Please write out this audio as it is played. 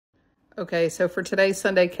Okay, so for today's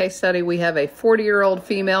Sunday case study, we have a 40-year-old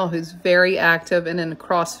female who's very active and in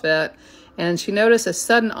CrossFit, and she noticed a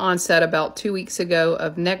sudden onset about 2 weeks ago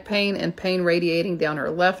of neck pain and pain radiating down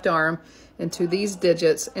her left arm into these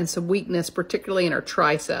digits and some weakness, particularly in her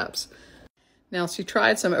triceps. Now, she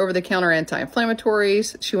tried some over-the-counter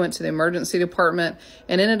anti-inflammatories. She went to the emergency department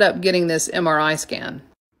and ended up getting this MRI scan.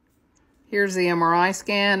 Here's the MRI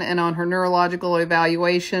scan, and on her neurological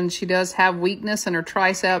evaluation, she does have weakness in her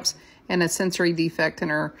triceps and a sensory defect in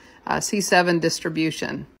her C7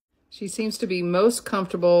 distribution. She seems to be most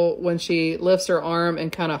comfortable when she lifts her arm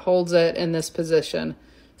and kind of holds it in this position.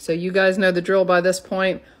 So you guys know the drill by this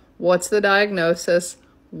point. What's the diagnosis,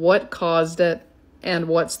 what caused it, and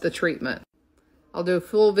what's the treatment? I'll do a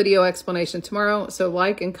full video explanation tomorrow, so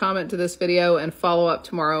like and comment to this video and follow up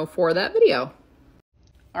tomorrow for that video.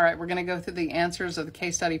 All right, we're going to go through the answers of the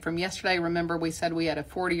case study from yesterday. Remember, we said we had a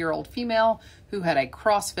 40-year-old female who had a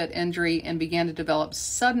CrossFit injury and began to develop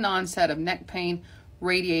sudden onset of neck pain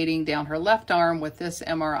radiating down her left arm with this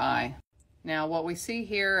MRI. Now, what we see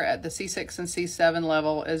here at the C6 and C7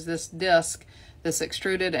 level is this disc that's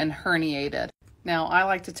extruded and herniated. Now, I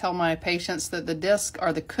like to tell my patients that the discs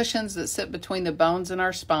are the cushions that sit between the bones in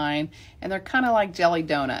our spine, and they're kind of like jelly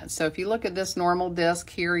donuts. So if you look at this normal disc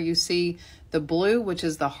here, you see the blue, which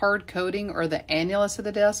is the hard coating or the annulus of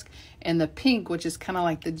the disc, and the pink, which is kind of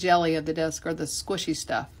like the jelly of the disc or the squishy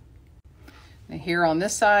stuff. Now here on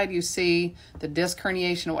this side, you see the disc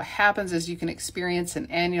herniation. What happens is you can experience an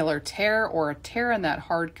annular tear or a tear in that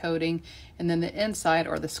hard coating, and then the inside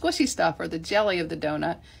or the squishy stuff or the jelly of the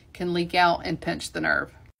donut can leak out and pinch the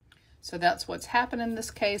nerve. So that's what's happened in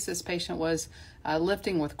this case. This patient was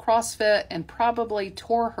lifting with CrossFit and probably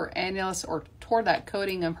tore her annulus or tore that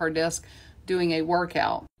coating of her disc doing a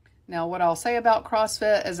workout. Now, what I'll say about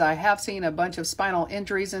CrossFit is I have seen a bunch of spinal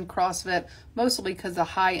injuries in CrossFit, mostly because of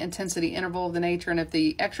high intensity interval of the nature, and if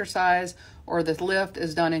the exercise or the lift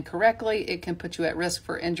is done incorrectly, it can put you at risk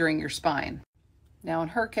for injuring your spine. Now, in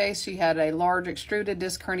her case, she had a large extruded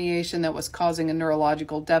disc herniation that was causing a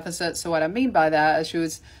neurological deficit. So what I mean by that is she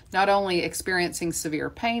was not only experiencing severe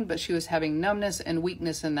pain, but she was having numbness and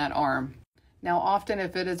weakness in that arm. Now, often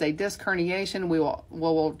if it is a disc herniation,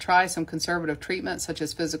 we'll try some conservative treatment such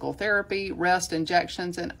as physical therapy, rest,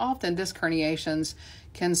 injections, and often disc herniations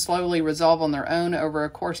can slowly resolve on their own over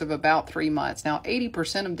a course of about 3 months. Now,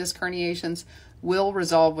 80% of disc herniations will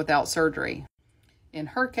resolve without surgery. In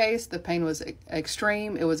her case, the pain was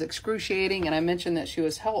extreme, it was excruciating, and I mentioned that she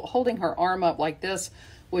was holding her arm up like this,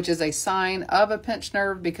 which is a sign of a pinched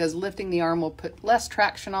nerve because lifting the arm will put less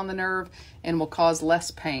traction on the nerve and will cause less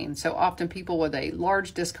pain. So often people with a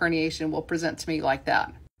large disc herniation will present to me like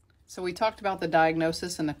that. So we talked about the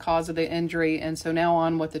diagnosis and the cause of the injury, and so now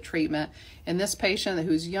on with the treatment. In this patient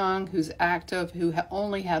who's young, who's active, who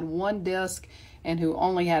only had one disc, and who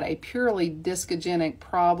only had a purely discogenic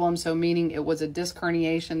problem, so meaning it was a disc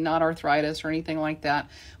herniation, not arthritis or anything like that,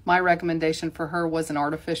 my recommendation for her was an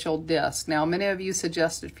artificial disc. Now, many of you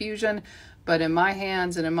suggested fusion, but in my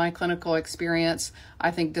hands and in my clinical experience, I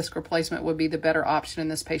think disc replacement would be the better option in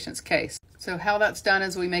this patient's case. So how that's done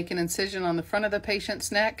is we make an incision on the front of the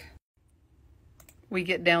patient's neck. We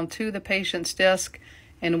get down to the patient's disc,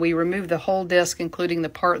 and we remove the whole disc, including the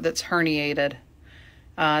part that's herniated.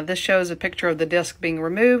 This shows a picture of the disc being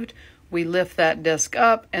removed. We lift that disc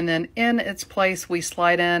up, and then in its place, we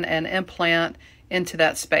slide in an implant into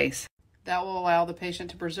that space. That will allow the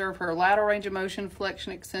patient to preserve her lateral range of motion,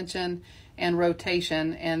 flexion, extension, and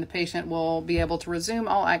rotation, and the patient will be able to resume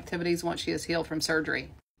all activities once she is healed from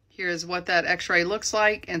surgery. Here's what that x-ray looks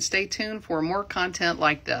like, and stay tuned for more content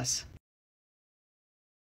like this.